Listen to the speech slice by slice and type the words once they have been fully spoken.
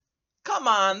come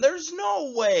on, there's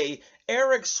no way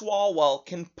Eric Swalwell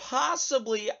can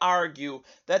possibly argue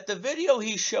that the video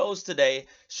he shows today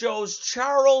shows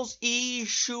Charles E.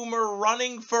 Schumer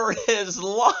running for his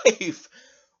life.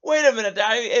 Wait a minute,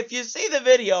 if you see the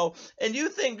video and you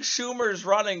think Schumer's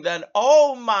running, then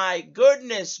oh my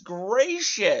goodness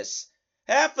gracious,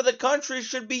 half of the country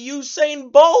should be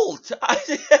Usain Bolt.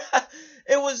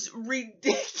 It was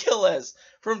ridiculous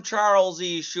from Charles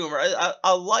E. Schumer.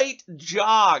 A light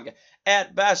jog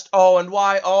at best. Oh, and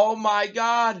why? Oh my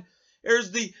God.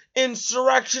 Here's the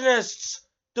insurrectionists,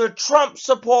 the Trump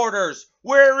supporters.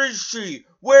 Where is she?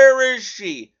 Where is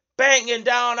she? Banging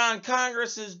down on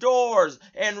Congress's doors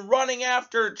and running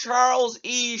after Charles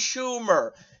E.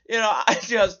 Schumer.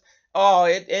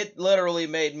 It literally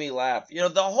made me laugh.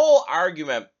 The whole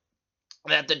argument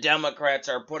that the Democrats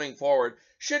are putting forward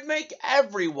should make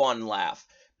everyone laugh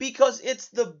because it's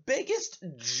the biggest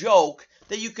joke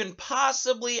that you can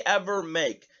possibly ever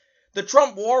make. The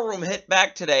Trump War Room hit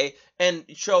back today and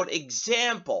showed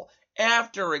example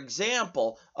after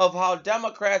example of how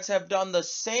Democrats have done the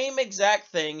same exact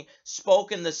thing,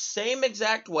 spoken the same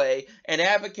exact way, and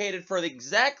advocated for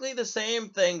exactly the same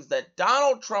things that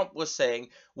Donald Trump was saying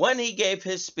when he gave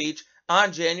his speech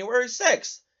on January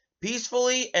 6th.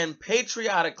 Peacefully and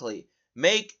patriotically,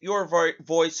 make your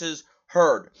voices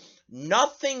heard.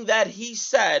 Nothing that he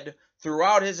said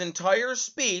throughout his entire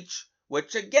speech,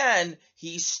 which again,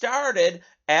 he started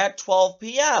at 12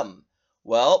 p.m.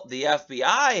 Well, the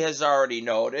FBI has already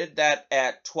noted that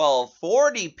at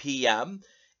 12:40 p.m.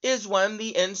 is when the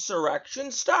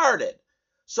insurrection started.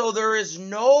 So there is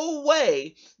no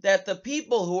way that the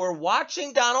people who are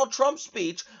watching Donald Trump's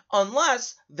speech,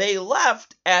 unless they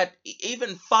left at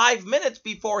even 5 minutes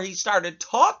before he started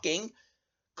talking,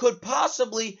 could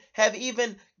possibly have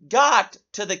even got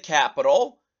to the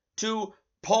Capitol to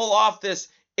pull off this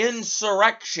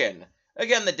insurrection.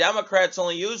 Again, the Democrats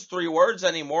only use 3 words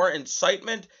anymore: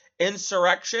 incitement,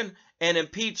 insurrection, and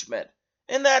impeachment.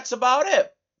 And that's about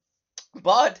it.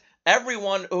 But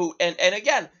everyone who, and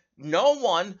again, no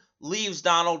one leaves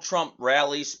Donald Trump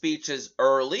rally speeches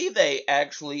early. They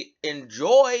actually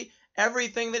enjoy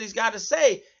everything that he's got to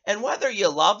say. And whether you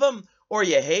love him or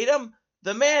you hate him,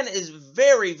 the man is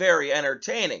very, very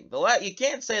entertaining. You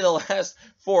can't say the last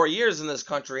 4 years in this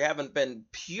country haven't been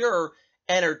pure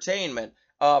entertainment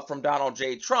from Donald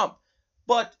J. Trump.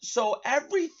 But so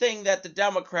everything that the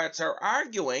Democrats are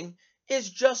arguing is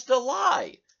just a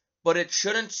lie. But it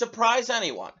shouldn't surprise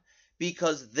anyone,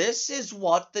 because this is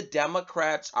what the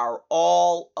Democrats are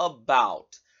all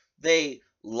about. They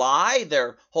lie.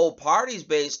 Their whole party's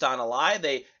based on a lie.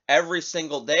 They every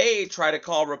single day try to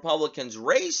call Republicans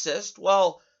racist.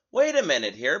 Well, wait a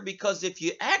minute here, because if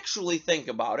you actually think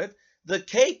about it, the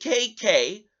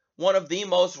KKK, one of the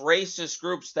most racist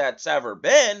groups that's ever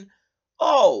been,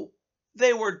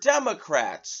 they were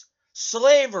Democrats.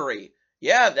 Slavery,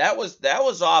 yeah, that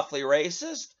was awfully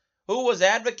racist. Who was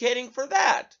advocating for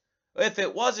that? If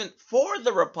it wasn't for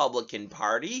the Republican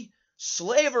Party,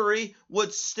 slavery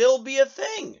would still be a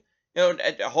thing.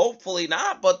 Hopefully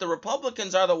not, but the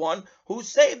Republicans are the one who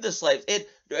saved the slaves.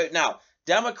 Now,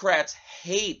 Democrats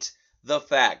hate the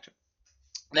fact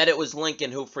that it was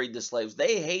Lincoln who freed the slaves.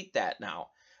 They hate that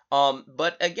now.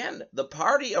 But again, the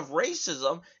party of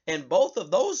racism and both of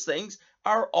those things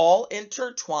are all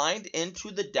intertwined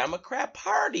into the Democrat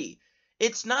Party.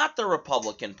 It's not the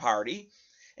Republican Party.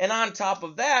 And on top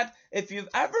of that, if you've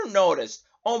ever noticed,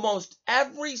 almost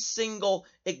every single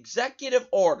executive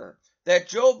order that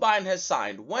Joe Biden has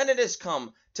signed when it has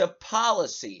come to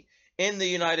policy in the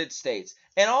United States,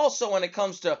 and also when it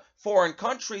comes to foreign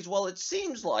countries, well, it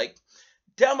seems like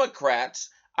Democrats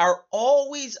are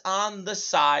always on the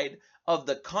side of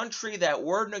the country that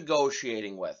we're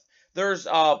negotiating with. There's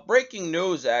breaking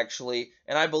news, actually,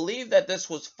 and I believe that this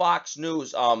was Fox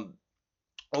News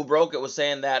who broke it, was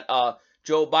saying that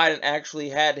Joe Biden actually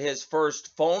had his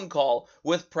first phone call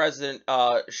with President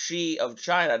Xi of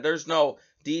China. There's no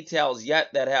details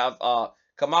yet that have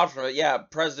come out from it. Yeah,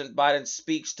 President Biden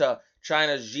speaks to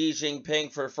China's Xi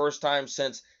Jinping for the first time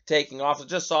since taking office.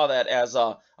 Just saw that as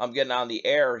I'm getting on the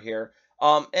air here.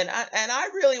 And I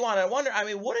really wonder, I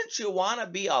mean, wouldn't you want to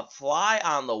be a fly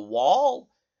on the wall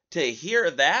to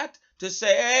hear that? To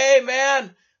say, hey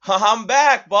man, I'm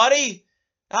back, buddy.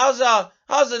 How's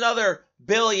another $1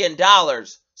 billion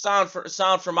sound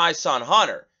for my son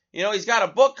Hunter? He's got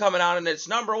a book coming out and it's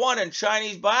 #1 in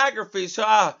Chinese biographies. So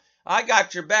I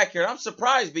got your back here. And I'm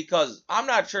surprised because I'm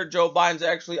not sure Joe Biden's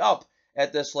actually up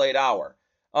at this late hour.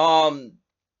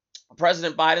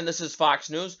 President Biden, this is Fox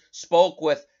News, spoke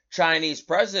with Chinese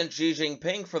President Xi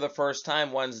Jinping for the first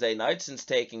time Wednesday night since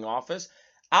taking office.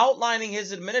 outlining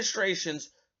his administration's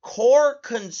core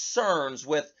concerns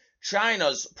with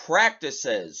China's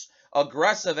practices,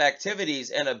 aggressive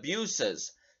activities, and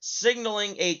abuses,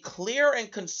 signaling a clear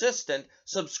and consistent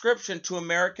subscription to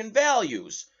American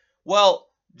values. Well,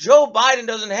 Joe Biden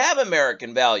doesn't have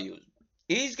American values.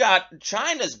 He's got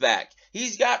China's back.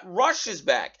 He's got Russia's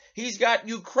back. He's got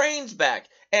Ukraine's back.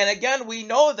 And again, we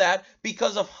know that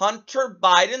because of Hunter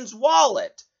Biden's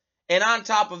wallet. And on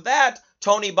top of that,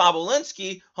 Tony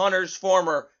Bobulinski, Hunter's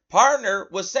former partner,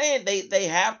 was saying they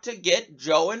have to get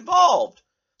Joe involved.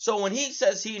 So when he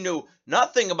says he knew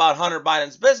nothing about Hunter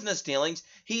Biden's business dealings,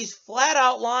 he's flat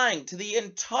out lying to the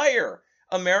entire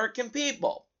American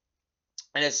people.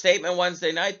 In a statement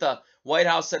Wednesday night, the White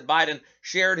House said Biden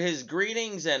shared his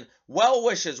greetings and well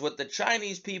wishes with the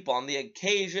Chinese people on the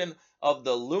occasion of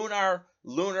the lunar,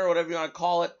 whatever you want to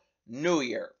call it, New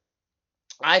Year.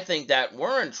 I think that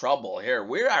we're in trouble here.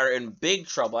 We are in big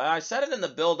trouble. And I said it in the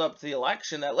build up to the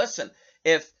election that, listen,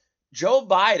 if Joe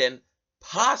Biden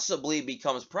possibly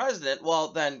becomes president, well,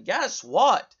 then guess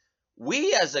what?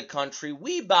 We as a country,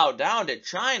 we bow down to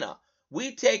China.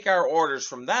 We take our orders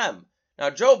from them. Now,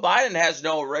 Joe Biden has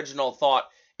no original thought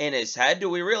in his head. Do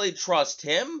we really trust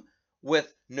him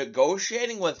with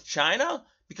negotiating with China?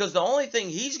 Because the only thing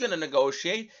he's going to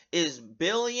negotiate is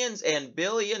billions and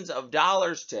billions of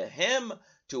dollars to him,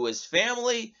 to his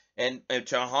family, and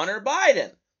to Hunter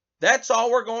Biden. That's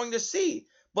all we're going to see.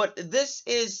 But this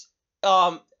is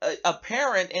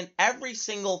apparent in every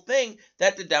single thing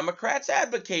that the Democrats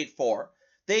advocate for.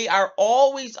 They are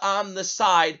always on the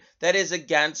side that is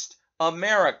against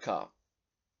America.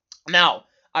 Now,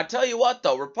 I tell you what,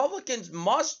 though, Republicans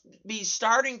must be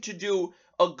starting to do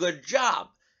a good job,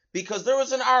 because there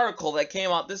was an article that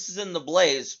came out. This is in the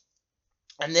Blaze,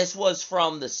 and this was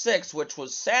from the 6th, which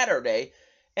was Saturday.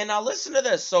 And now listen to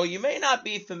this. So you may not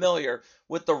be familiar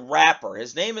with the rapper.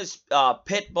 His name is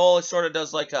Pitbull. He sort of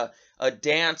does like a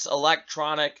dance,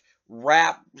 electronic,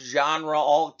 rap genre,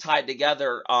 all tied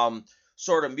together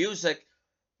sort of music.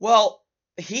 Well,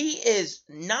 he is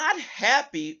not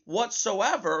happy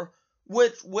whatsoever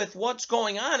with what's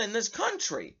going on in this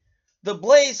country. The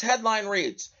Blaze headline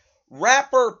reads,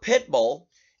 rapper Pitbull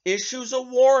issues a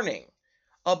warning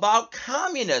about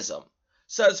communism,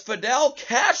 says Fidel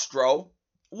Castro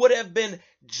would have been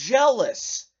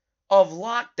jealous of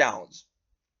lockdowns.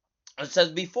 It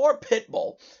says before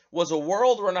Pitbull was a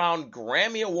world-renowned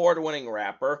Grammy Award-winning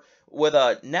rapper with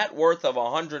a net worth of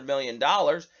 $100 million,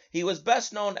 he was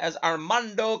best known as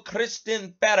Armando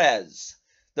Cristian Perez,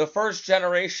 the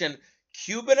first-generation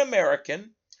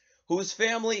Cuban-American whose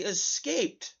family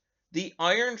escaped the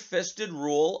iron-fisted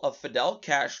rule of Fidel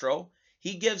Castro.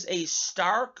 He gives a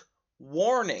stark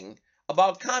warning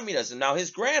about communism. Now,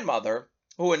 his grandmother,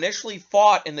 who initially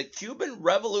fought in the Cuban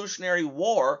Revolutionary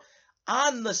War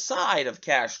on the side of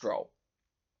Castro.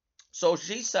 So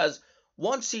she says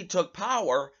once he took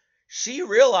power, she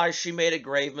realized she made a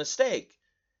grave mistake.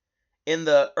 In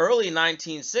the early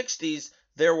 1960s,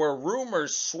 there were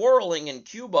rumors swirling in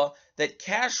Cuba that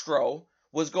Castro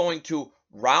was going to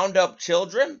round up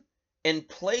children and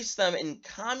place them in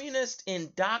communist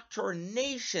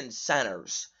indoctrination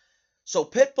centers. So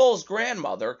Pitbull's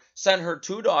grandmother sent her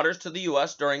 2 daughters to the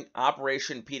U.S. during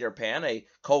Operation Peter Pan, a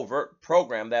covert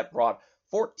program that brought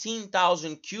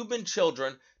 14,000 Cuban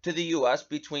children to the U.S.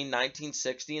 between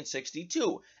 1960 and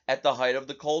 62 at the height of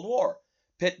the Cold War.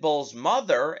 Pitbull's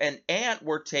mother and aunt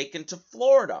were taken to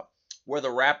Florida, where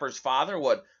the rapper's father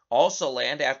would also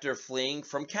land after fleeing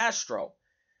from Castro.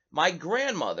 My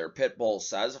grandmother, Pitbull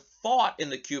says, fought in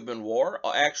the Cuban War,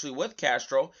 actually with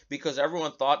Castro, because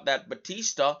everyone thought that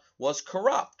Batista was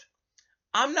corrupt.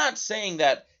 I'm not saying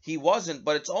that he wasn't,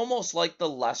 but it's almost like the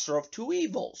lesser of two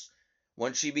evils.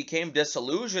 When she became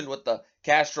disillusioned with the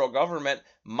Castro government,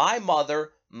 my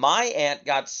mother, my aunt,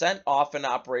 got sent off in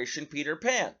Operation Peter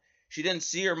Pan. She didn't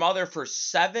see her mother for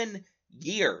 7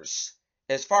 years.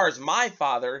 As far as my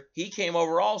father, he came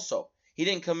over also. He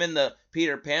didn't come in the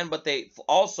Peter Pan, but they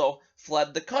also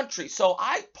fled the country. So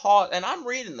I pause, and I'm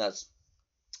reading this,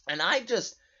 and I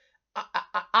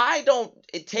don't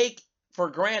take for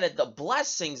granted the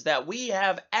blessings that we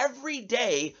have every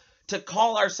day to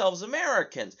call ourselves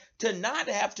Americans, to not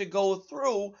have to go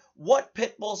through what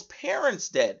Pitbull's parents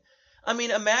did. I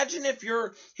mean, imagine if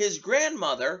you're his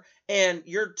grandmother and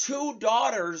your 2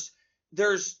 daughters,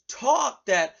 there's talk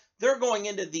that they're going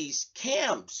into these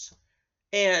camps,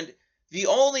 and the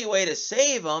only way to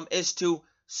save them is to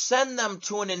send them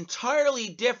to an entirely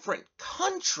different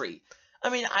country. I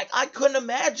mean, I couldn't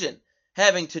imagine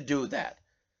having to do that.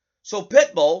 So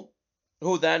Pitbull,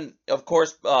 who then, of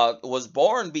course, was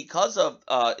born because of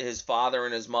his father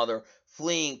and his mother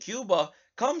fleeing Cuba,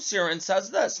 comes here and says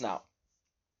this now.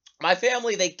 My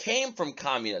family, they came from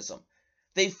communism.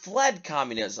 They fled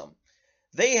communism.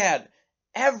 They had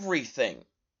everything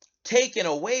taken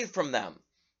away from them.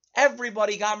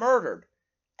 Everybody got murdered.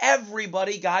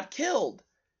 Everybody got killed.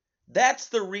 That's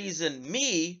the reason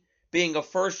me, being a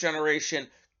first generation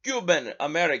Cuban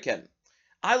American,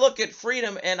 I look at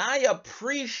freedom and I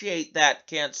appreciate that.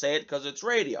 Can't say it because it's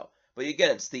radio, but you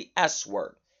get it. It's the S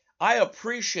word. I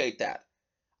appreciate that.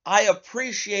 I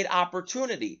appreciate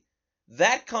opportunity.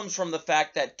 That comes from the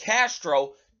fact that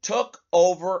Castro took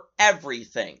over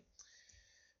everything.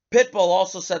 Pitbull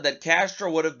also said that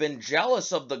Castro would have been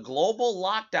jealous of the global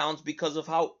lockdowns because of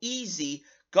how easy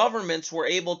governments were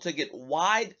able to get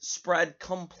widespread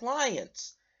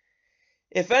compliance.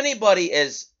 If anybody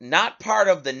is not part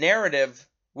of the narrative,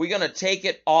 we're going to take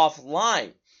it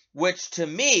offline, which to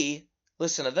me,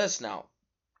 listen to this now,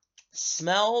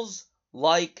 smells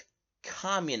like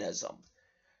communism.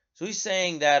 So he's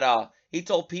saying that he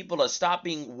told people to stop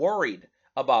being worried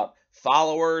about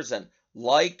followers and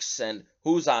likes and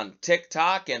who's on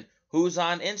TikTok and who's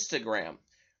on Instagram,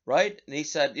 right? And he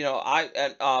said,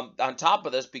 on top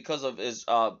of this, because of his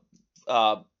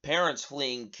parents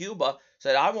fleeing Cuba,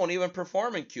 said, I won't even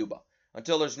perform in Cuba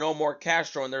until there's no more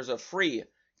Castro and there's a free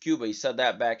Cuba. He said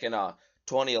that back in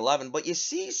 2011. But you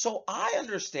see, so I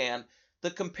understand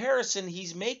the comparison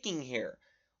he's making here.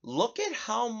 Look at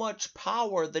how much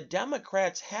power the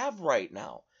Democrats have right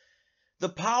now. The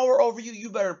power over you, you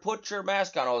better put your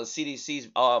mask on. Oh, the CDC's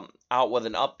out with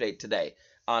an update today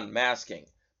on masking.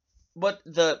 But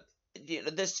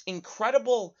this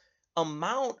incredible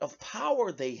amount of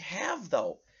power they have,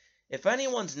 though, if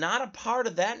anyone's not a part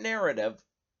of that narrative,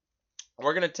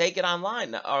 we're going to take it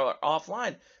online or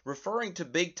offline, referring to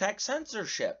big tech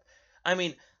censorship. I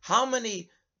mean, how many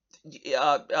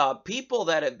people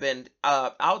that have been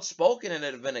outspoken and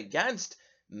have been against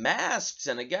masks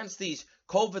and against these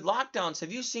COVID lockdowns,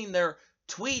 have you seen their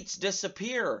tweets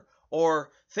disappear or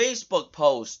Facebook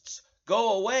posts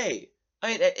go away?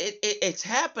 I mean, it's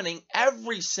happening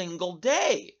every single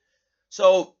day.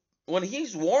 So when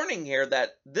he's warning here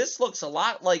that this looks a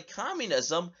lot like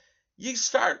communism, you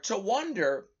start to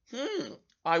wonder,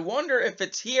 I wonder if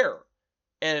it's here.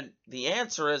 And the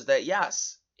answer is that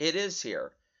yes, it is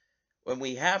here. When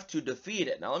we have to defeat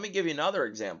it. Now, let me give you another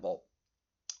example.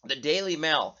 The Daily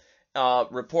Mail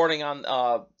reporting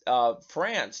on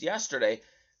France yesterday.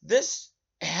 This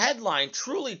headline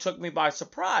truly took me by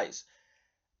surprise.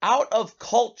 Out of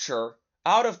control,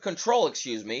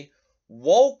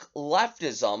 woke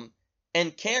leftism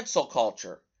and cancel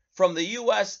culture from the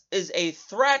U.S. is a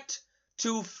threat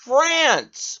to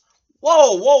France.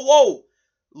 Whoa, whoa, whoa.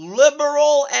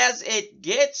 Liberal as it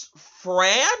gets,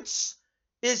 France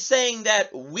is saying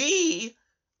that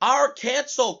our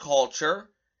cancel culture,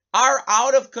 our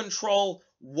out of control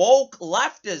woke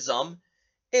leftism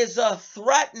is a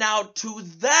threat now to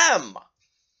them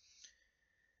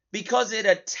because it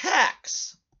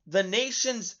attacks the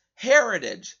nation's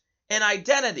heritage and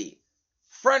identity.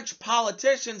 French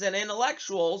politicians and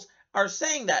intellectuals are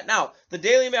saying that. Now, the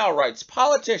Daily Mail writes,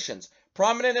 politicians,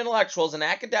 prominent intellectuals, and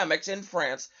academics in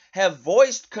France have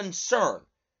voiced concern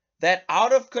that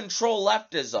out-of-control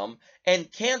leftism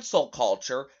and cancel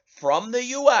culture from the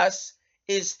U.S.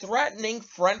 is threatening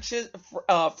France's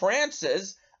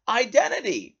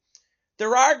identity.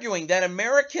 They're arguing that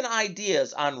American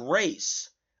ideas on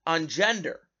race, on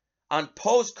gender, on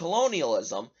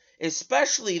post-colonialism,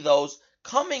 especially those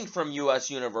coming from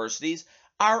U.S. universities,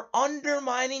 are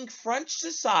undermining French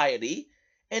society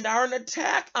and are an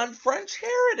attack on French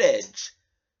heritage.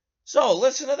 So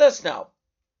listen to this now.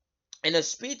 In a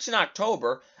speech in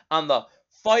October on the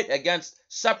fight against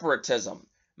separatism,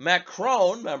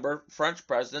 Macron, remember French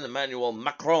President Emmanuel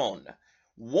Macron,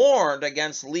 warned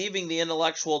against leaving the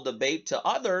intellectual debate to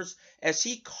others as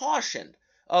he cautioned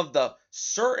of the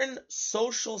certain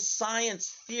social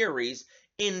science theories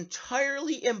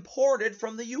entirely imported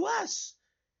from the U.S.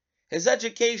 His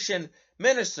education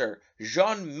minister,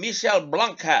 Jean-Michel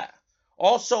Blanquer,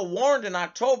 also warned in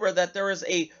October that there is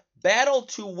a battle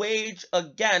to wage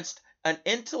against an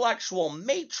intellectual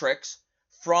matrix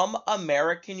from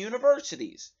American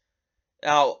universities.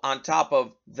 Now, on top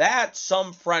of that,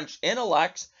 some French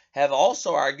intellects have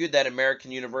also argued that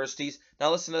American universities, now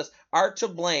listen to this, are to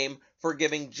blame for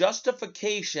giving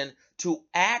justification to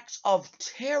acts of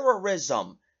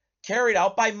terrorism carried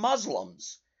out by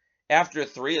Muslims. After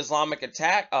 3 Islamic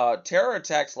terror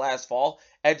attacks last fall,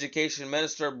 Education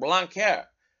Minister Blanquer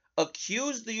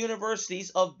accused the universities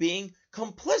of being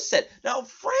complicit. Now,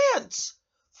 France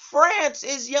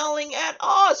is yelling at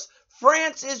us.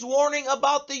 France is warning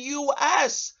about the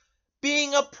U.S.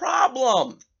 being a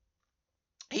problem.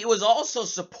 He was also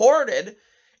supported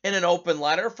in an open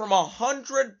letter from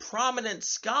 100 prominent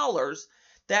scholars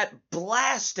that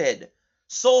blasted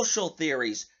social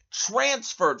theories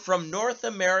transferred from North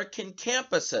American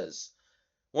campuses.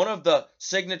 One of the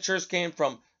signatures came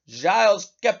from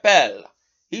Gilles Kepel.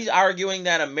 He's arguing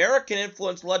that American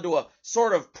influence led to a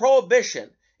sort of prohibition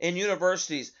in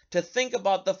universities to think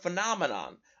about the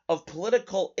phenomenon of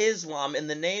political Islam in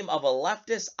the name of a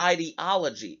leftist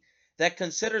ideology that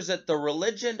considers it the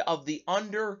religion of the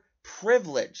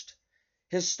underprivileged.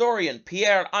 Historian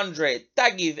Pierre-André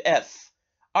Taguieff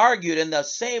argued in the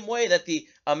same way that the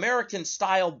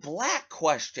American-style black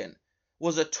question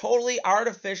was a totally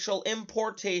artificial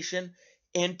importation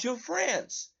into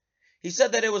France. He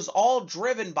said that it was all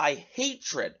driven by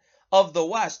hatred of the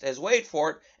West, as, wait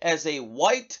for it, as a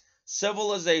white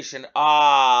civilization.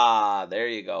 Ah, there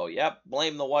you go. Yep,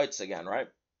 blame the whites again, right?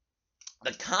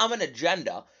 The common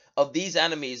agenda of these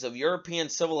enemies of European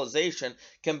civilization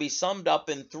can be summed up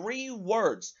in 3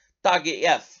 words.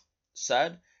 Taguieff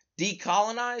said: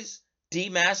 decolonize,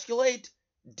 demasculate,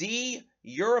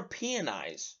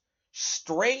 de-Europeanize.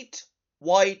 Straight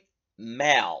white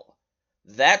male.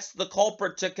 That's the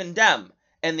culprit to condemn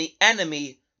and the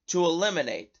enemy to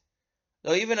eliminate.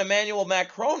 Now, even Emmanuel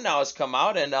Macron now has come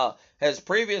out and has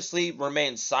previously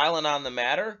remained silent on the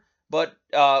matter, but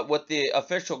with the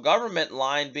official government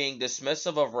line being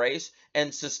dismissive of race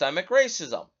and systemic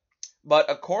racism.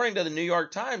 But according to the New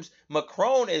York Times,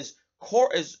 Macron is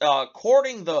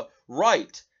courting the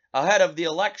right ahead of the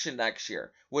election next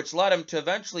year, which led him to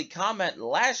eventually comment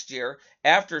last year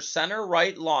after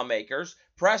center-right lawmakers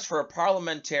pressed for a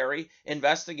parliamentary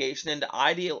investigation into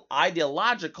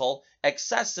ideological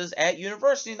excesses at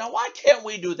universities. Now, why can't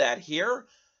we do that here?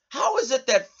 How is it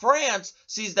that France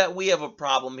sees that we have a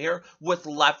problem here with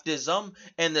leftism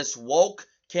and this woke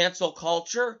cancel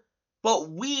culture, but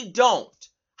we don't?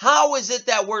 How is it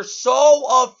that we're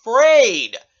so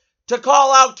afraid to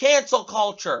call out cancel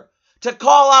culture, to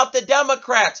call out the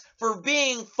Democrats for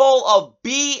being full of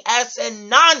BS and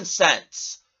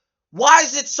nonsense? Why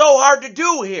is it so hard to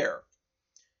do here?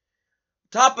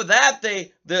 Top of that,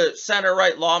 the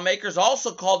center-right lawmakers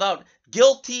also called out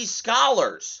guilty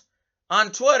scholars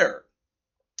on Twitter.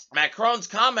 Macron's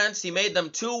comments, he made them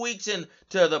 2 weeks into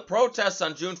the protests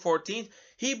on June 14th.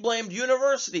 He blamed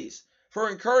universities for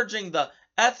encouraging the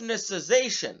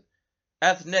ethnicization,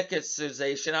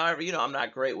 however, I'm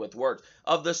not great with words,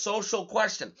 of the social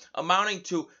question, amounting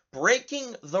to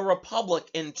breaking the republic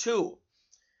in two.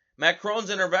 Macron's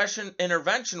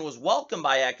intervention was welcomed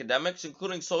by academics,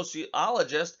 including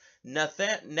sociologist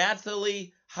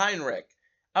Nathalie Heinrich.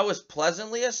 I was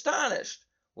pleasantly astonished.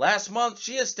 Last month,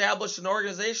 she established an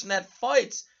organization that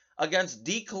fights against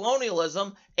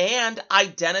decolonialism and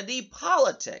identity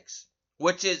politics,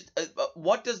 which is,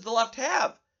 what does the left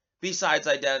have besides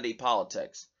identity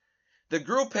politics? The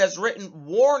group has written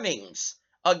warnings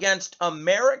against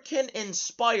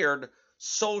American-inspired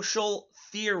social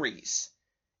theories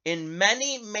in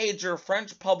many major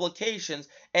French publications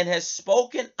and has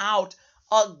spoken out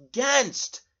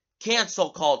against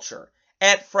cancel culture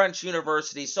at French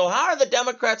universities. So how are the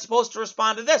Democrats supposed to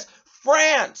respond to this?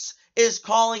 France is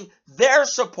calling their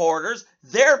supporters,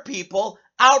 their people,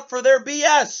 out for their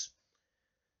BS.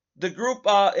 The group,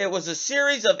 it was a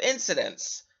series of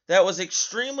incidents that was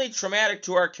extremely traumatic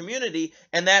to our community,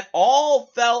 and that all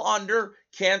fell under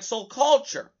cancel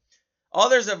culture.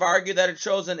 Others have argued that it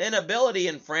shows an inability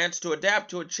in France to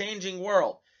adapt to a changing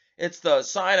world. It's the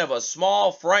sign of a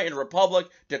small, frightened republic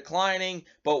declining,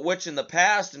 but which in the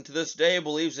past and to this day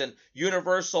believes in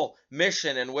universal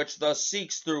mission, and which thus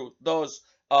seeks through those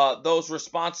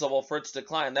responsible for its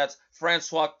decline. That's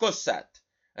Francois Cousset,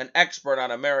 an expert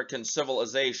on American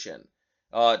civilization,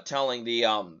 telling the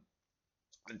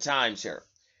Times here.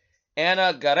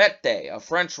 Anna Garrette, a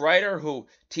French writer who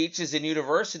teaches in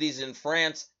universities in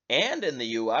France and in the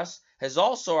U.S., has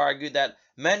also argued that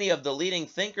many of the leading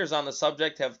thinkers on the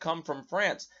subject have come from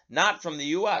France, not from the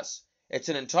U.S. It's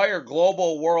an entire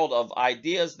global world of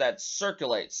ideas that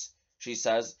circulates, she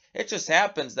says. It just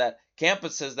happens that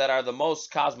campuses that are the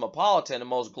most cosmopolitan and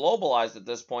most globalized at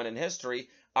this point in history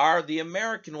are the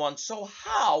American ones. So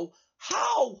how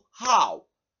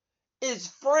is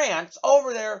France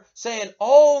over there saying,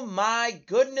 oh my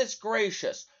goodness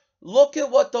gracious, look at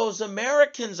what those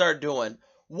Americans are doing?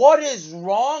 What is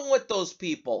wrong with those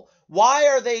people? Why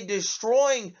are they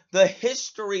destroying the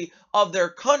history of their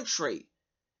country?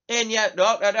 And yet,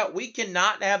 no, we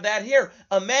cannot have that here.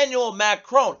 Emmanuel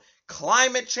Macron,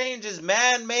 climate change is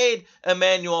man-made.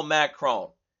 Emmanuel Macron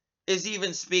is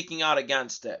even speaking out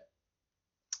against it.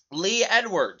 Lee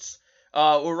Edwards,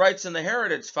 who writes in the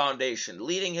Heritage Foundation,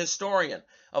 leading historian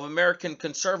of American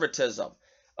conservatism,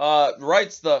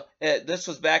 writes this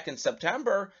was back in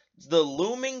September, the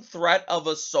looming threat of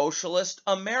a socialist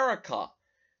America.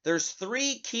 There's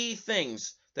three key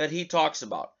things that he talks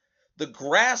about. The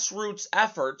grassroots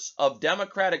efforts of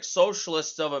democratic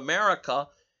socialists of America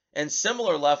and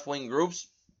similar left-wing groups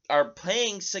are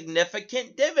paying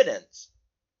significant dividends.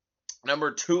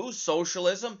 Number two,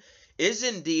 socialism is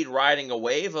indeed riding a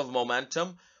wave of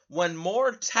momentum when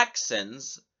more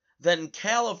Texans than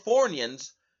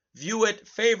Californians view it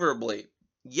favorably.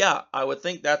 Yeah, I would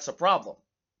think that's a problem.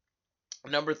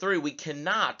 Number three, we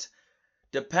cannot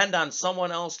depend on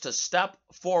someone else to step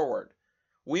forward.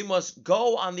 We must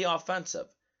go on the offensive,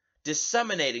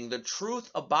 disseminating the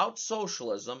truth about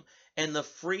socialism and the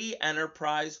free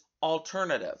enterprise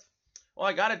alternative. Well,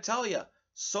 I got to tell you,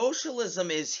 socialism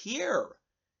is here.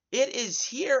 It is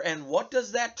here, and what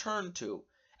does that turn to?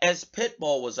 As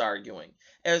Pitbull was arguing,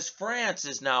 as France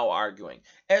is now arguing,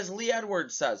 as Lee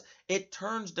Edwards says, it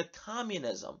turns to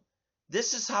communism.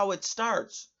 This is how it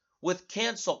starts, with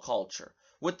cancel culture,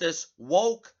 with this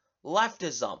woke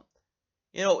leftism.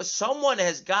 Someone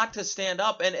has got to stand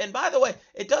up. And by the way,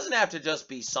 it doesn't have to just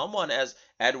be someone, as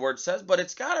Edwards says, but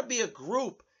it's got to be a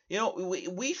group.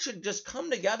 We should just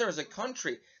come together as a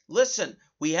country. Listen,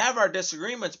 we have our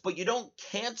disagreements, but you don't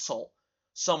cancel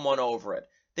someone over it.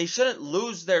 They shouldn't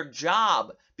lose their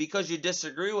job because you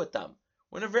disagree with them.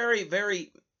 We're in a very,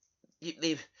 very,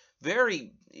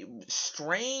 very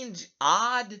strange,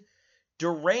 odd,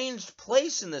 deranged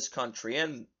place in this country.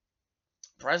 And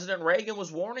President Reagan was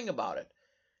warning about it.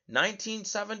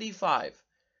 1975.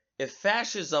 If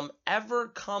fascism ever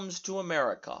comes to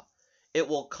America, it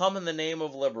will come in the name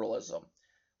of liberalism.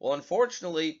 Well,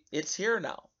 unfortunately, it's here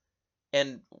now.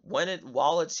 And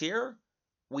while it's here,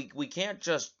 we can't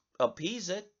just appease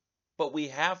it, but we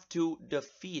have to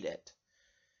defeat it.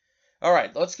 All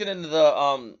right, let's get into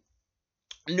the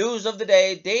news of the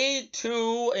day. Day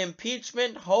 2,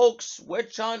 impeachment, hoax,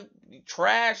 witch hunt,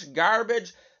 trash,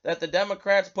 garbage that the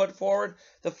Democrats put forward.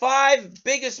 The 5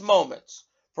 biggest moments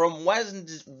from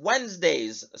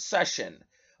Wednesday's session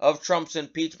of Trump's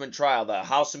impeachment trial. The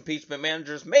House impeachment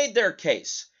managers made their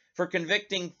case for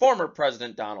convicting former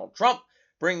President Donald Trump,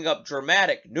 bringing up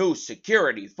dramatic new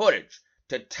security footage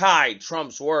to tie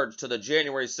Trump's words to the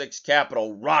January 6th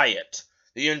Capitol riot,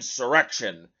 the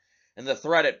insurrection, and the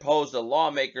threat it posed to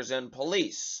lawmakers and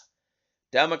police.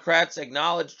 Democrats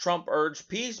acknowledged Trump urged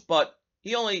peace, but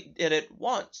he only did it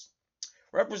once.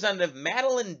 Representative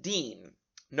Madeline Dean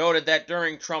noted that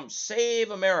during Trump's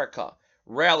Save America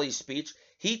rally speech,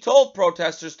 he told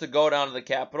protesters to go down to the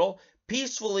Capitol,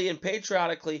 peacefully and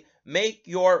patriotically make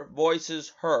your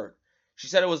voices heard. She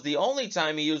said it was the only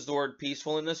time he used the word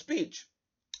peaceful in the speech.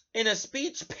 In a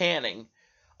speech spanning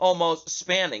almost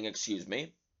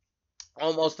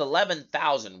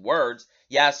 11,000 words,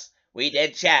 yes, we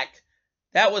did check.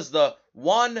 That was the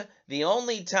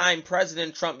only time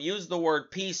President Trump used the word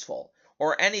peaceful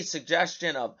or any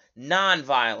suggestion of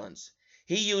nonviolence.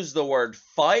 He used the word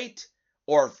fight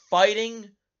or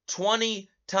fighting 20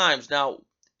 times. Now,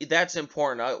 that's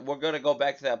important. We're going to go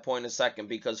back to that point in a second,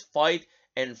 because fight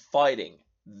and fighting,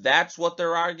 that's what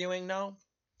they're arguing now.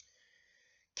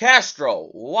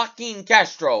 Joaquin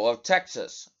Castro of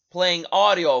Texas, playing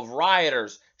audio of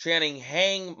rioters chanting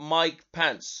 "Hang Mike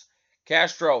Pence."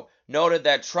 Castro noted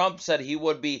that Trump said he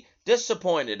would be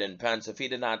disappointed in Pence if he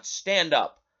did not stand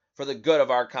up for the good of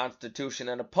our Constitution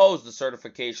and oppose the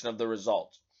certification of the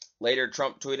results. Later,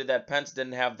 Trump tweeted that Pence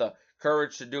didn't have the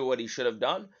courage to do what he should have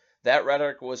done. That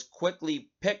rhetoric was quickly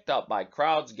picked up by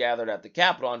crowds gathered at the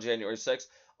Capitol on January 6th,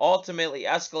 ultimately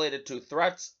escalated to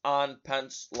threats on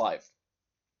Pence's life.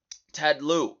 Ted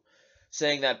Lieu,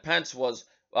 saying that Pence was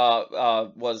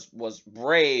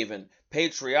brave and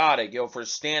patriotic, for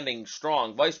standing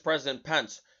strong. Vice President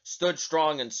Pence stood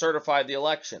strong and certified the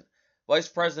election. Vice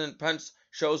President Pence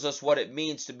shows us what it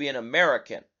means to be an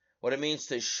American, what it means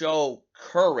to show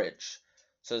courage,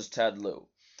 says Ted Lieu.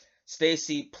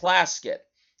 Stacey Plaskett,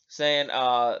 saying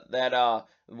that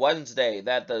Wednesday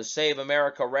that the Save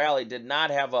America rally did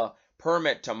not have a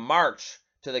permit to march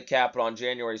to the Capitol on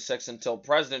January 6th until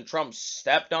President Trump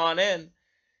stepped on in.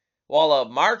 While a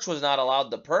march was not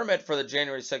allowed, the permit for the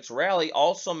January 6th rally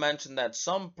also mentioned that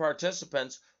some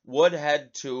participants would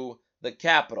head to the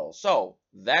Capitol. So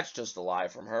that's just a lie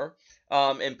from her.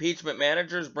 Impeachment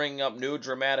managers bringing up new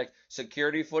dramatic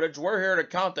security footage. We're here to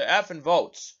count the effing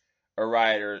votes, a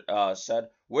rioter said.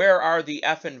 Where are the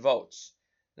effing votes?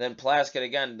 Then Plaskett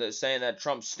again saying that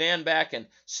Trump's stand back and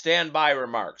stand by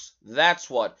remarks. That's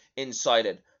what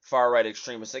incited far-right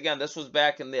extremists. Again, this was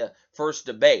back in the first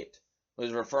debate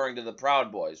was referring to the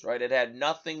Proud Boys, right? It had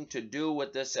nothing to do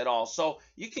with this at all. So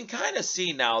you can kind of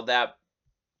see now that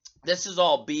this is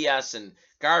all BS and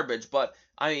garbage, but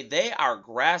I mean, they are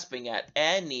grasping at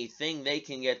anything they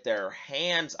can get their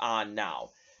hands on now.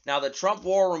 Now, the Trump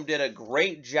War Room did a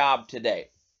great job today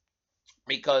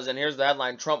because, and here's the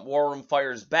headline, Trump War Room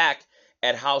fires back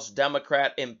at House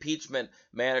Democrat impeachment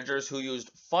managers who used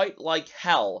fight like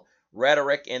hell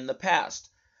rhetoric in the past.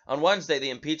 On Wednesday,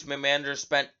 the impeachment managers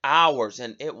spent hours,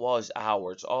 and it was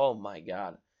hours, oh my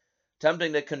God,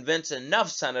 attempting to convince enough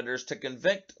senators to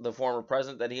convict the former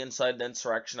president that he incited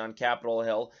insurrection on Capitol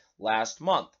Hill last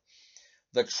month.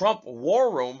 The Trump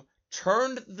War Room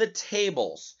turned the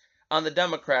tables on the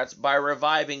Democrats by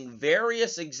reviving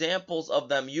various examples of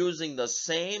them using the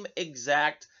same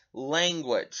exact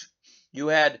language. You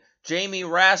had Jamie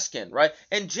Raskin, right?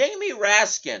 And Jamie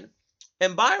Raskin,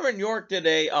 and Byron York did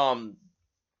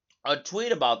a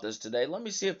tweet about this today. Let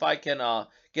me see if I can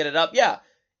get it up. Yeah.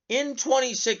 In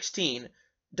 2016,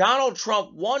 Donald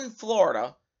Trump won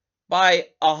Florida by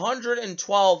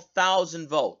 112,000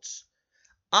 votes.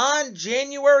 On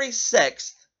January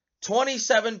 6th,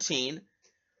 2017,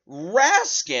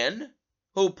 Raskin,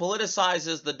 who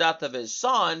politicizes the death of his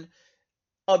son,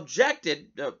 objected,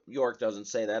 York doesn't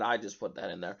say that, I just put that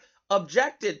in there,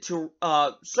 objected to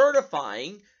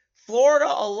certifying Florida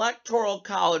Electoral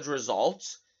College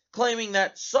results, claiming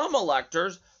that some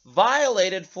electors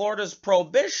violated Florida's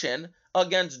prohibition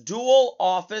against dual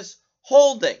office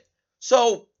holding.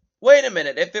 So, wait a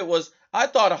minute, if it was, I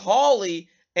thought Hawley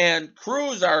and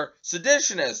Cruz are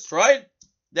seditionists, right?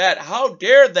 That how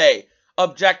dare they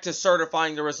object to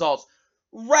certifying the results?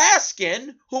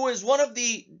 Raskin, who is one of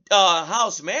the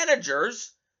House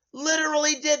managers,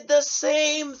 literally did the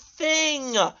same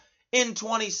thing in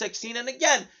 2016. And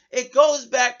again, it goes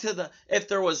back to if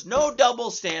there was no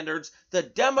double standards, the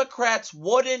Democrats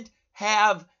wouldn't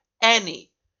have any.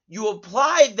 You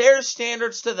apply their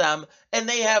standards to them, and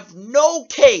they have no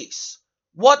case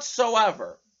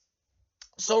whatsoever.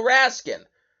 So Raskin,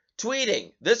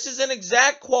 tweeting, this is an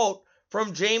exact quote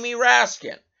from Jamie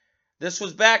Raskin. This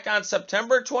was back on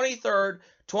September 23rd,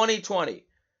 2020.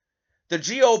 The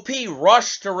GOP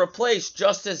rushed to replace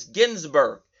Justice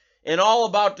Ginsburg is all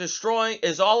about destroying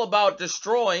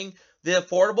the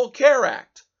Affordable Care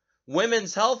Act,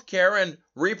 women's health care and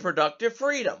reproductive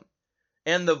freedom,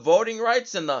 and the voting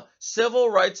rights and the civil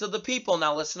rights of the people.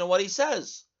 Now listen to what he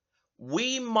says.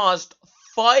 We must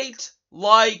fight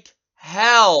like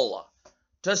hell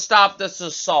to stop this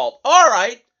assault. All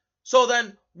right, so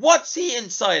then what's he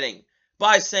inciting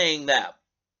by saying that?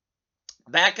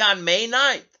 Back on May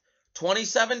 9th,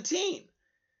 2017,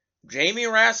 Jamie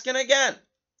Raskin again.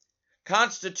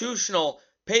 Constitutional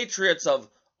patriots of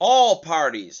all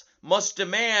parties must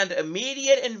demand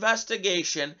immediate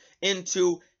investigation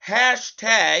into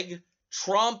hashtag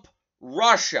Trump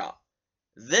Russia.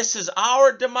 This is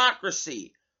our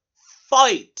democracy.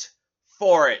 Fight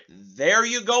for it. There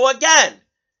you go again,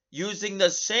 using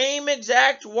the same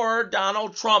exact word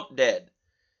Donald Trump did.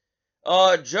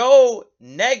 Joe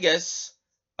Negus,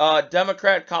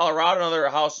 Democrat, Colorado, another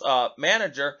House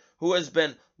manager, who has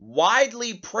been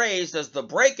widely praised as the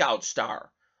breakout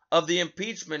star of the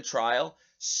impeachment trial,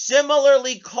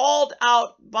 similarly called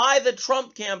out by the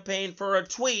Trump campaign for a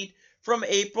tweet from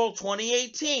April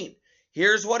 2018.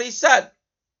 Here's what he said.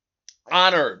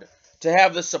 Honored to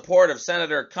have the support of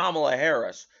Senator Kamala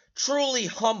Harris. Truly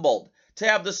humbled to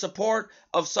have the support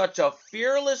of such a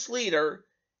fearless leader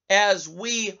as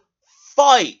we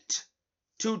fight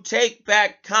to take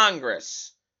back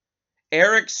Congress.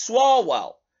 Eric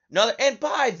Swalwell. And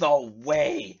by the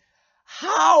way,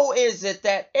 how is it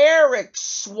that Eric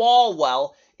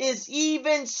Swalwell is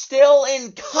even still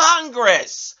in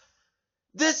Congress?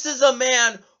 This is a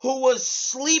man who was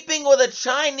sleeping with a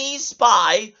Chinese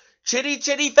spy, Chitty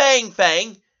Chitty Fang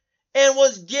Fang, and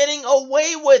was getting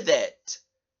away with it.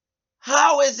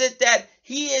 How is it that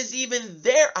he is even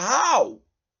there? How?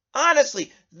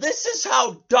 Honestly, this is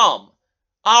how dumb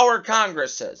our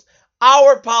Congress is.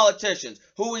 Our politicians,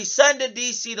 who we send to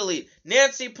D.C. to lead.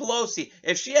 Nancy Pelosi,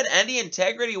 if she had any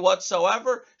integrity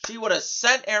whatsoever, she would have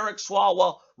sent Eric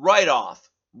Swalwell right off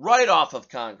of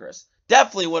Congress.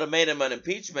 Definitely would have made him an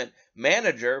impeachment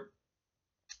manager.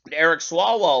 Eric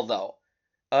Swalwell, though,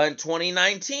 in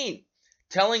 2019,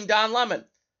 telling Don Lemon,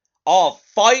 I'll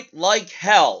fight like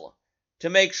hell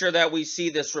to make sure that we see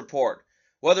this report.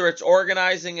 Whether it's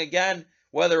organizing again,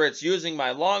 whether it's using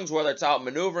my lungs, whether it's out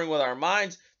maneuvering with our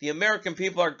minds, the American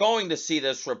people are going to see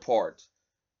this report.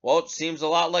 Well, it seems a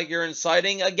lot like you're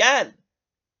inciting, again,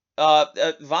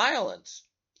 violence.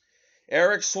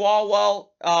 Eric Swalwell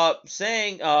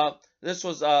saying This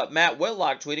was Matt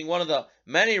Whitlock tweeting, one of the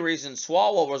many reasons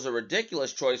Swalwell was a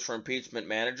ridiculous choice for impeachment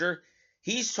manager.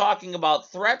 He's talking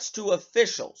about threats to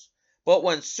officials. But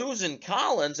when Susan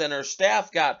Collins and her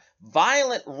staff got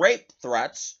violent rape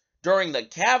threats during the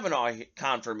Kavanaugh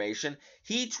confirmation,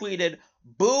 he tweeted,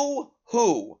 "Boo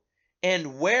hoo,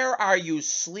 and where are you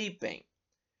sleeping?"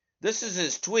 This is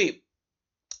his tweet.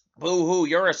 "Boo hoo,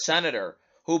 you're a senator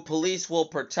who police will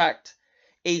protect.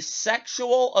 A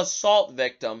sexual assault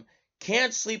victim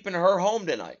can't sleep in her home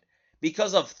tonight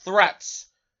because of threats.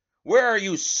 Where are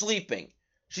you sleeping?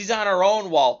 She's on her own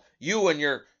while you and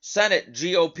your Senate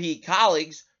GOP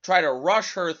colleagues try to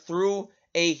rush her through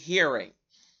a hearing."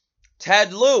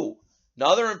 Ted Lieu,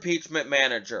 another impeachment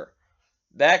manager,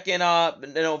 back in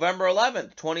November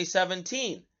 11th,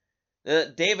 2017.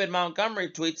 David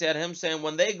Montgomery tweets at him saying,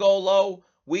 "When they go low,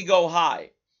 we go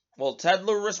high." Well, Ted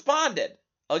Lieu responded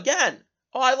again.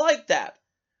 "Oh, I like that.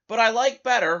 But I like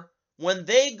better, when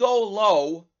they go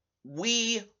low,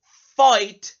 we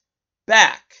fight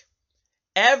back."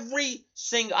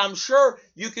 I'm sure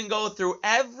you can go through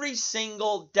every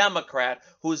single Democrat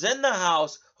who's in the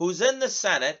House, who's in the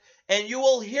Senate, and you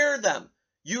will hear them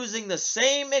using the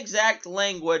same exact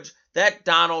language that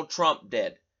Donald Trump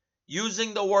did,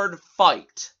 using the word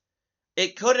fight.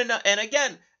 It couldn't, and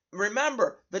again,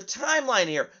 remember the timeline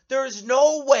here. There is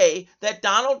no way that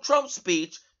Donald Trump's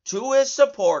speech to his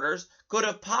supporters could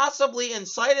have possibly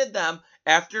incited them,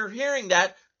 after hearing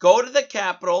that, go to the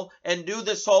Capitol and do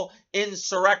this whole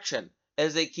insurrection,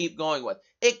 as they keep going with.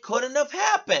 It couldn't have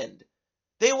happened.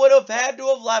 They would have had to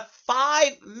have left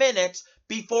 5 minutes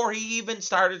before he even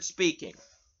started speaking.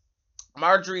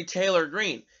 Marjorie Taylor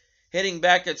Greene hitting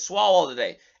back at Swalwell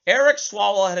today. Eric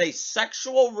Swalwell had a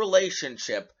sexual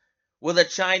relationship with a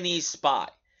Chinese spy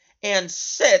and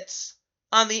sits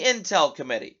on the Intel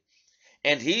Committee.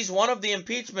 And he's one of the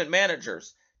impeachment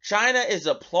managers. China is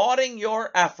applauding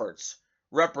your efforts,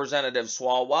 Representative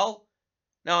Swalwell.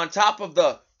 Now, on top of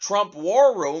the Trump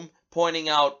war room pointing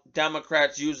out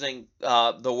Democrats using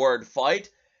the word fight,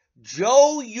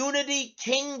 Joe Unity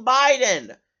King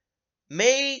Biden,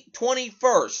 May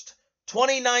 21st,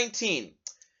 2019.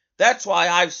 "That's why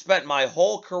I've spent my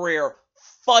whole career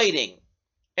fighting,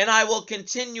 and I will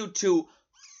continue to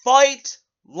fight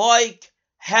like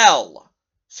hell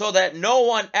so that no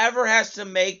one ever has to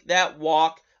make that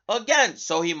walk again."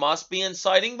 So he must be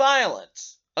inciting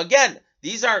violence. Again,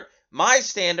 these aren't my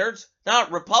standards,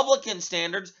 not Republican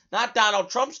standards, not Donald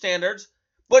Trump standards,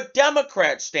 but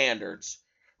Democrat standards.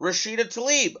 Rashida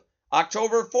Tlaib,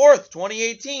 October 4th,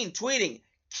 2018, tweeting,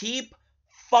 "Keep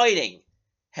fighting.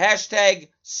 Hashtag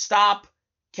stop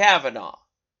Kavanaugh."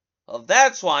 Well,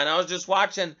 that's why, and I was just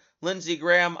watching Lindsey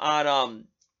Graham on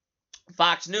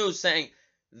Fox News saying,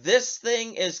 this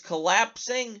thing is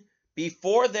collapsing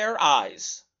before their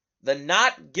eyes. The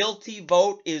not guilty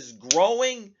vote is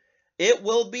growing. It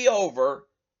will be over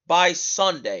by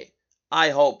Sunday, I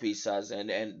hope, he says.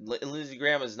 And Lindsey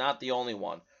Graham is not the only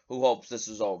one who hopes this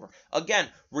is over. Again,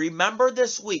 remember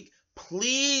this week.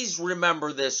 Please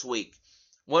remember this week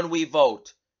when we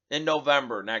vote in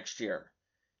November next year.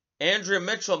 Andrea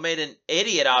Mitchell made an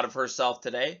idiot out of herself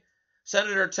today.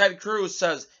 Senator Ted Cruz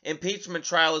says impeachment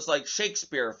trial is like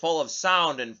Shakespeare, full of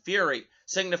sound and fury,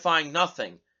 signifying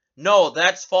nothing. No,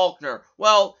 that's Faulkner.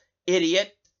 Well,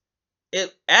 idiot.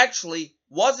 It actually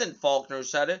wasn't Faulkner who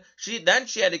said it. She had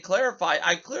to clarify,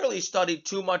 "I clearly studied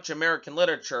too much American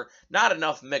literature, not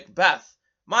enough Macbeth."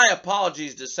 My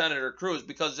apologies to Senator Cruz,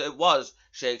 because it was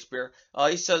Shakespeare.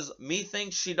 He says,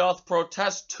 "Methinks she doth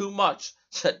protest too much,"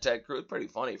 said Ted Cruz. Pretty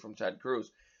funny from Ted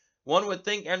Cruz. One would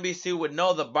think NBC would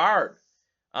know the bard.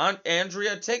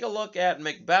 Andrea, take a look at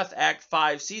Macbeth Act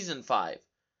 5, Season 5.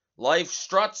 "Life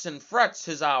struts and frets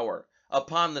his hour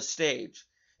upon the stage,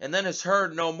 and then is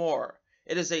heard no more.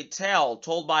 It is a tale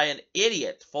told by an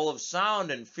idiot, full of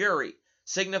sound and fury,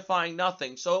 signifying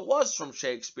nothing." So it was from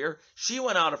Shakespeare. She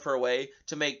went out of her way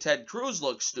to make Ted Cruz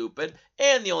look stupid,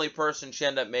 and the only person she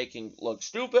ended up making look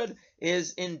stupid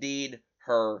is indeed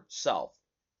herself.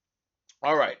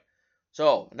 All right,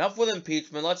 so enough with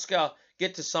impeachment. Let's get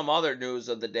to some other news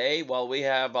of the day. Well, we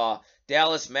have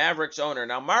Dallas Mavericks owner.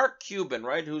 Now, Mark Cuban,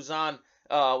 right, who's on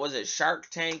was it Shark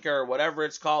Tank or whatever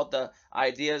it's called, the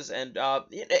ideas. And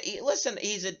listen,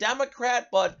 he's a Democrat,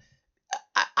 but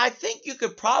I think you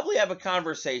could probably have a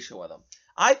conversation with him.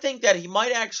 I think that he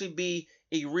might actually be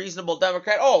a reasonable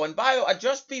Democrat. Oh, and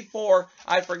just before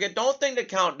I forget, don't think the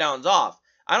countdown's off.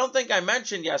 I don't think I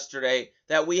mentioned yesterday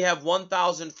that we have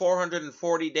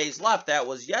 1,440 days left. That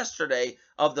was yesterday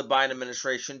of the Biden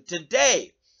administration.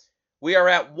 Today, we are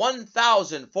at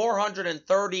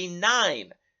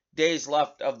 1,439 days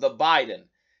left of the Biden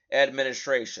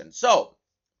administration. So,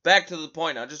 back to the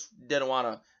point. I just didn't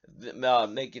want to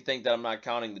make you think that I'm not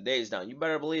counting the days down. You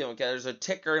better believe it. Okay, there's a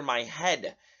ticker in my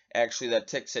head, actually, that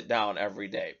ticks it down every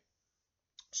day.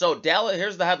 So, Dallas,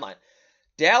 here's the headline.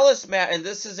 And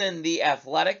this is in The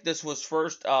Athletic. This was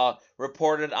first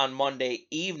reported on Monday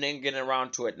evening, getting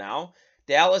around to it now.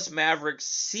 Dallas Mavericks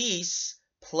cease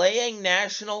playing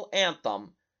national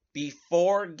anthem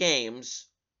before games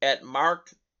at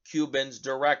Mark Cuban's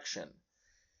direction.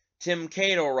 Tim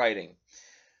Cato writing,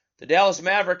 the Dallas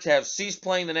Mavericks have ceased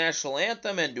playing the national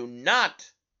anthem and do not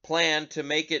plan to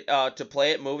make it to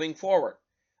play it moving forward,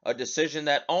 a decision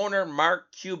that owner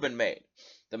Mark Cuban made.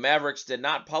 The Mavericks did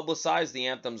not publicize the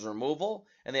anthem's removal,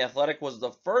 and The Athletic was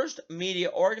the first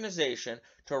media organization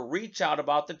to reach out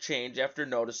about the change after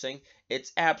noticing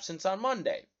its absence on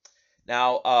Monday.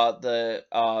 Now,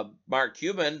 Mark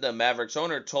Cuban, the Mavericks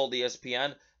owner, told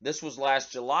ESPN this was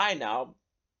last July now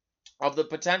of the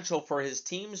potential for his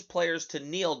team's players to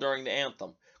kneel during the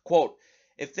anthem. Quote,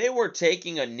 if they were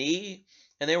taking a knee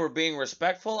and they were being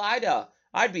respectful,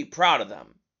 I'd be proud of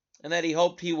them, and that he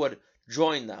hoped he would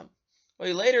join them. Well,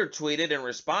 he later tweeted in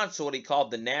response to what he called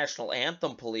the national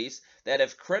anthem police that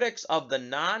if critics of the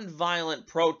nonviolent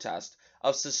protest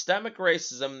of systemic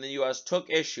racism in the U.S.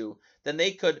 took issue, then they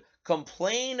could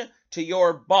complain to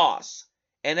your boss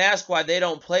and ask why they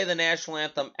don't play the national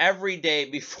anthem every day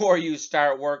before you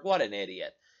start work. What an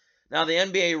idiot. Now, the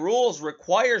NBA rules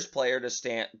requires players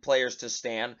to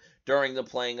stand during the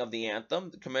playing of the anthem.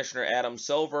 Commissioner Adam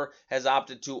Silver has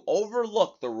opted to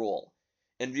overlook the rule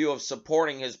in view of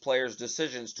supporting his players'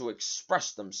 decisions to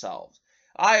express themselves.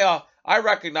 I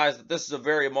recognize that this is a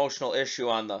very emotional issue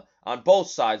on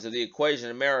both sides of the equation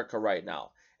in America right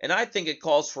now, and I think it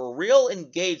calls for real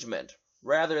engagement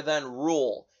rather than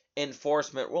rule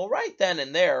enforcement. Well, right then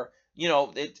and there,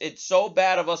 it's so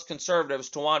bad of us conservatives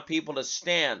to want people to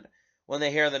stand when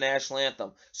they hear the national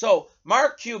anthem. So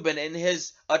Mark Cuban, in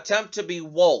his attempt to be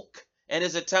woke and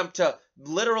his attempt to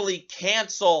literally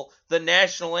cancel the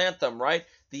national anthem, right?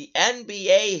 The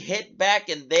NBA hit back,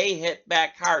 and they hit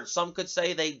back hard. Some could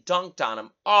say they dunked on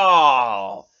him.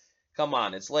 Oh, come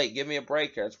on. It's late. Give me a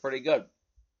break here. It's pretty good.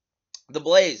 The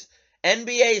Blaze.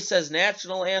 NBA says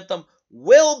national anthem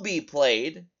will be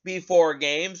played before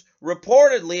games,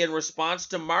 reportedly in response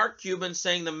to Mark Cuban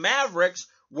saying the Mavericks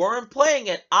weren't playing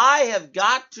it. I have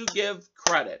got to give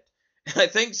credit. I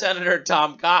think Senator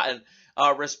Tom Cotton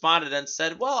responded and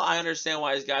said, well, I understand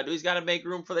why he's got to do. He's got to make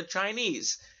room for the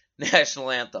Chinese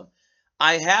national anthem.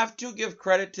 I have to give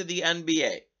credit to the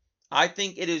NBA. I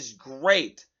think it is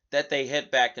great that they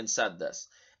hit back and said this.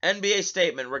 NBA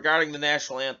statement regarding the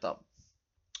national anthem.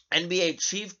 NBA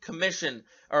Chief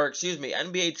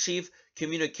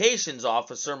Communications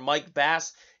Officer Mike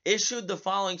Bass issued the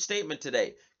following statement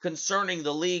today concerning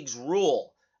the league's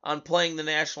rule on playing the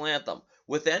national anthem.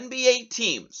 With NBA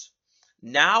teams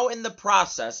now in the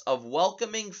process of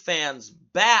welcoming fans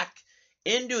back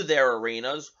into their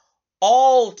arenas,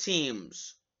 all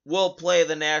teams will play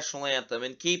the national anthem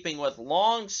in keeping with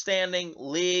long-standing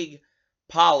league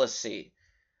policy.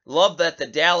 Love that the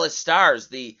Dallas Stars,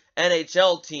 the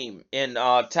NHL team in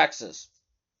Texas,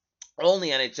 only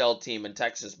NHL team in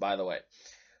Texas, by the way,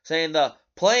 saying the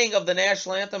playing of the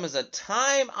national anthem is a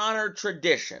time-honored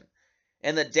tradition,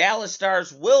 and the Dallas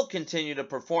Stars will continue to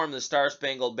perform the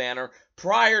Star-Spangled Banner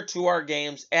prior to our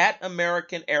games at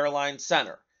American Airlines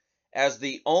Center. As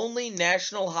the only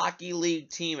National Hockey League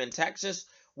team in Texas,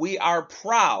 we are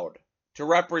proud to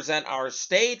represent our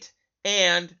state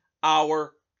and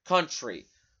our country.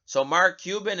 So Mark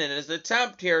Cuban, in his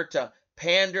attempt here to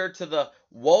pander to the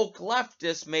woke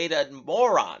leftists, made a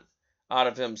moron out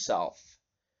of himself.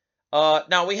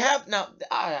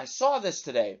 I saw this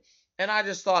today, and I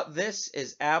just thought this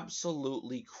is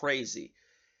absolutely crazy.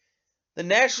 The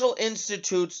National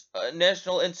Institutes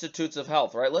of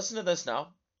Health, right? Listen to this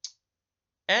now.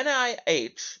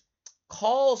 NIH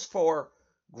calls for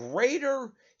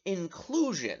greater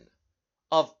inclusion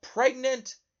of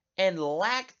pregnant and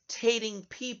lactating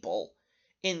people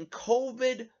in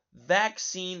COVID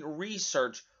vaccine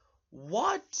research.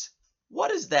 What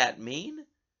does that mean?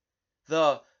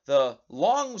 The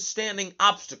long-standing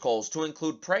obstacles to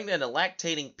include pregnant and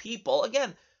lactating people.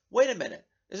 Again, wait a minute.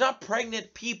 There's not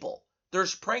pregnant people.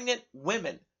 There's pregnant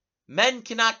women. Men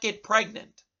cannot get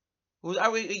pregnant.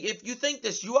 If you think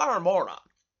this, you are a moron.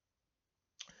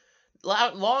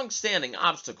 Long-standing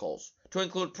obstacles to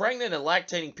include pregnant and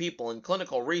lactating people in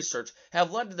clinical research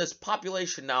have led to this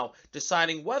population now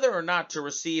deciding whether or not to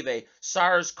receive a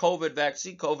SARS-CoV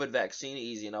vaccine,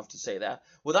 easy enough to say that,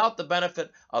 without the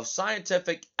benefit of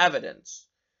scientific evidence.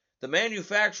 The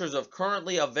manufacturers of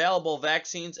currently available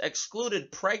vaccines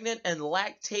excluded pregnant and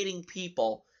lactating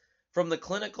people from the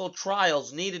clinical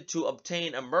trials needed to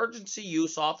obtain emergency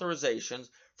use authorizations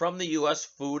from the U.S.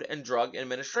 Food and Drug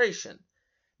Administration.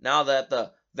 Now that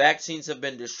the vaccines have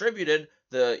been distributed,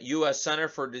 the U.S. Center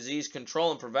for Disease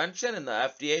Control and Prevention and the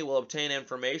FDA will obtain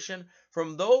information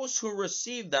from those who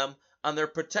receive them on their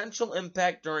potential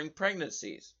impact during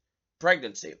pregnancy.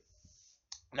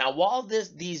 Now, while this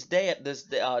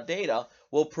data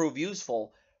will prove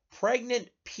useful, pregnant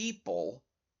people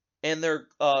and their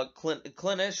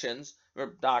clinicians or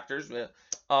doctors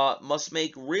must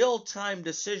make real-time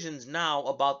decisions now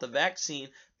about the vaccine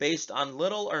based on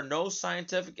little or no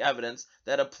scientific evidence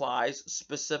that applies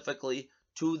specifically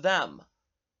to them.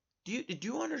 Do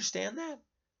you understand that?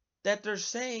 That they're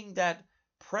saying that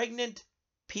pregnant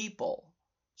people,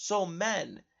 so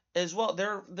men as well,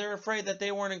 they're afraid that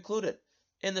they weren't included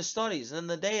in the studies and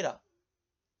the data.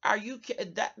 Are you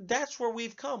that's where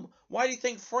we've come? Why do you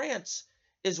think France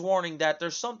is warning that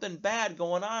there's something bad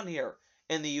going on here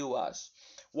in the U.S.?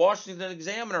 Washington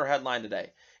Examiner headline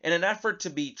today. In an effort to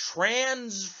be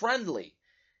trans-friendly,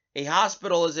 a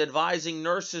hospital is advising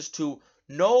nurses to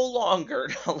no longer,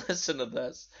 now listen to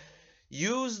this,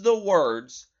 use the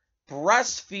words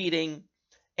breastfeeding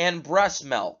and breast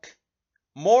milk.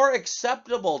 More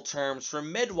acceptable terms for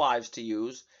midwives to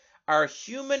use are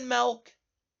human milk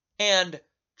and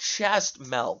chest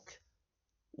milk.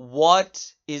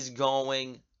 What is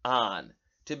going on?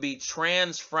 To be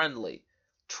trans-friendly.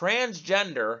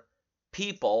 Transgender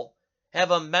people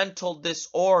have a mental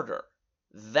disorder.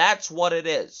 That's what it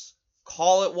is.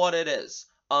 Call it what it is.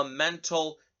 A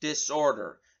mental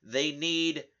disorder. They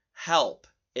need help.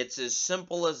 It's as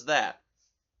simple as that.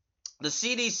 The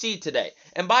CDC today,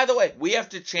 and by the way, we have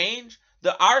to change.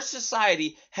 Our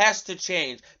society has to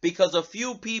change because a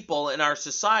few people in our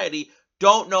society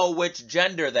don't know which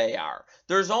gender they are.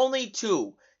 There's only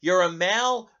two. You're a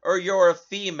male or you're a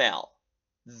female.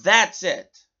 That's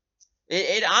it.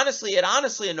 It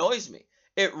honestly annoys me.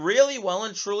 It really well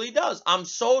and truly does. I'm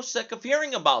so sick of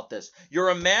hearing about this. You're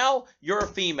a male, you're a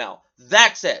female.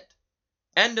 That's it.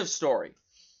 End of story.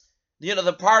 You know,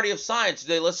 the party of science, do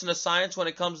they listen to science when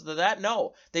it comes to that?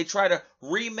 No. They try to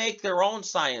remake their own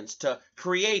science to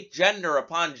create gender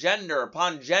upon gender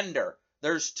upon gender.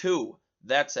 There's two.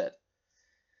 That's it.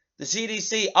 The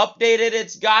CDC updated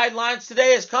its guidelines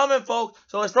today. Is coming, folks.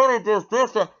 So it's only just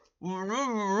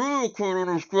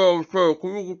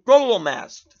double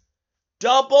masked.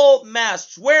 Double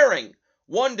masks. Wearing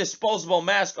one disposable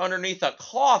mask underneath a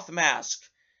cloth mask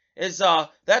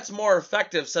that's more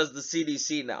effective, says the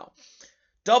CDC now.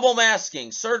 Double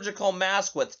masking, surgical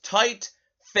mask with tight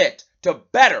fit to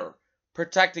better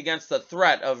protect against the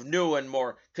threat of new and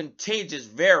more contagious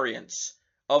variants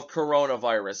of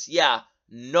coronavirus. Yeah,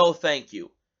 no thank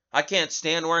you. I can't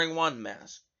stand wearing one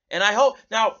mask. And I hope,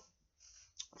 now,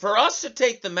 for us to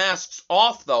take the masks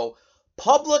off, though,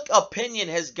 public opinion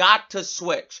has got to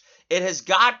switch. It has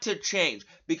got to change.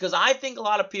 Because I think a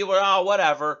lot of people are, oh,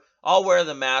 whatever, I'll wear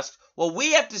the mask. Well,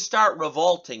 we have to start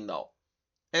revolting, though,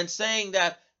 and saying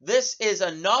that this is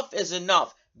enough is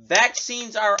enough.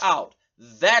 Vaccines are out.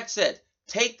 That's it.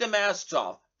 Take the masks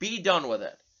off. Be done with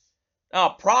it. Now,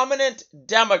 prominent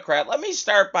Democrat. Let me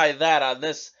start by that on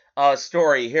this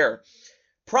story here.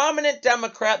 Prominent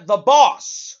Democrat, the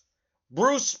boss,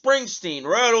 Bruce Springsteen,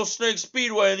 Rattlesnake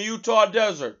Speedway in the Utah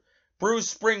desert.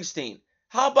 Bruce Springsteen.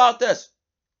 How about this?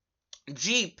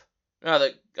 Jeep,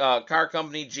 the car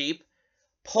company Jeep,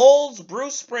 pulls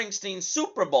Bruce Springsteen's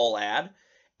Super Bowl ad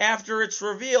after it's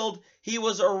revealed he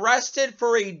was arrested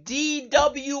for a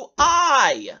DWI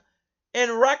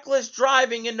and reckless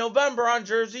driving in November on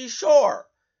Jersey Shore.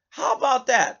 How about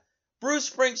that? Bruce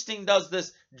Springsteen does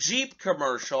this Jeep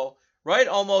commercial, right?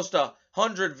 Almost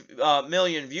 100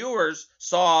 million viewers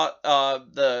saw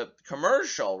the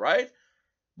commercial, right?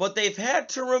 But they've had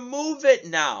to remove it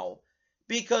now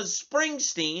because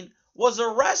Springsteen was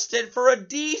arrested for a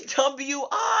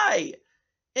DWI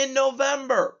in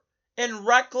November in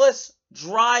reckless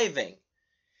driving.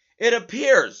 It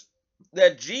appears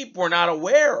that Jeep were not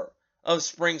aware of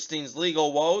Springsteen's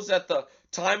legal woes at the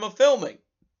time of filming.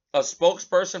 A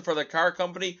spokesperson for the car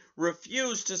company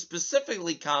refused to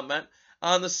specifically comment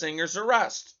on the singer's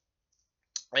arrest.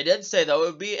 I did say, though, it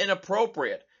would be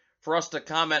inappropriate for us to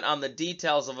comment on the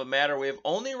details of a matter we have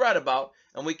only read about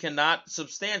and we cannot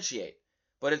substantiate.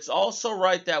 But it's also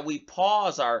right that we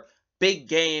pause our big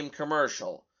game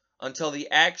commercial until the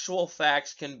actual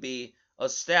facts can be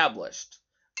established.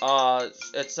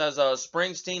 It says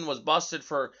Springsteen was busted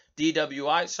for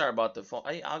DWI, sorry about the phone.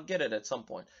 I'll get it at some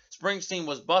point. Springsteen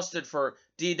was busted for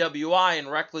DWI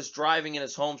and reckless driving in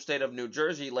his home state of New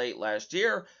Jersey late last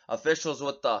year. Officials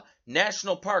with the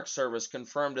National Park Service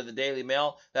confirmed to the Daily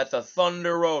Mail that the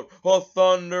Thunder Road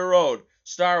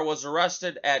star was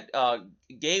arrested at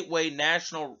Gateway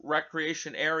National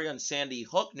Recreation Area in Sandy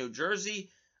Hook, New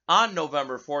Jersey on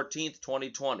November 14th,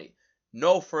 2020.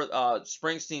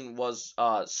 Springsteen was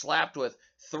slapped with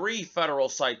 3 federal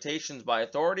citations by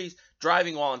authorities: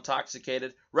 driving while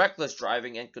intoxicated, reckless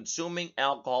driving, and consuming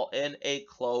alcohol in a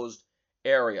closed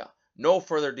area. No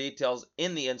further details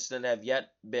in the incident have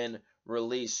yet been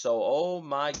released. So, oh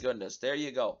my goodness, there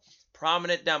you go.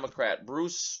 Prominent Democrat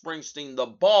Bruce Springsteen, the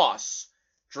boss,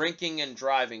 drinking and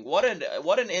driving. What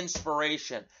an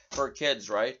inspiration for kids,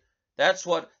 right? That's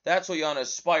what you want to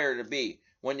aspire to be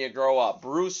when you grow up.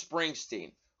 Bruce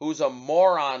Springsteen, who's a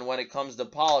moron when it comes to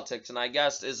politics, and I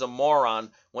guess is a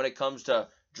moron when it comes to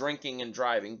drinking and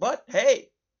driving. But hey,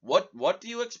 what do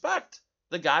you expect?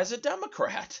 The guy's a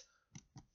Democrat.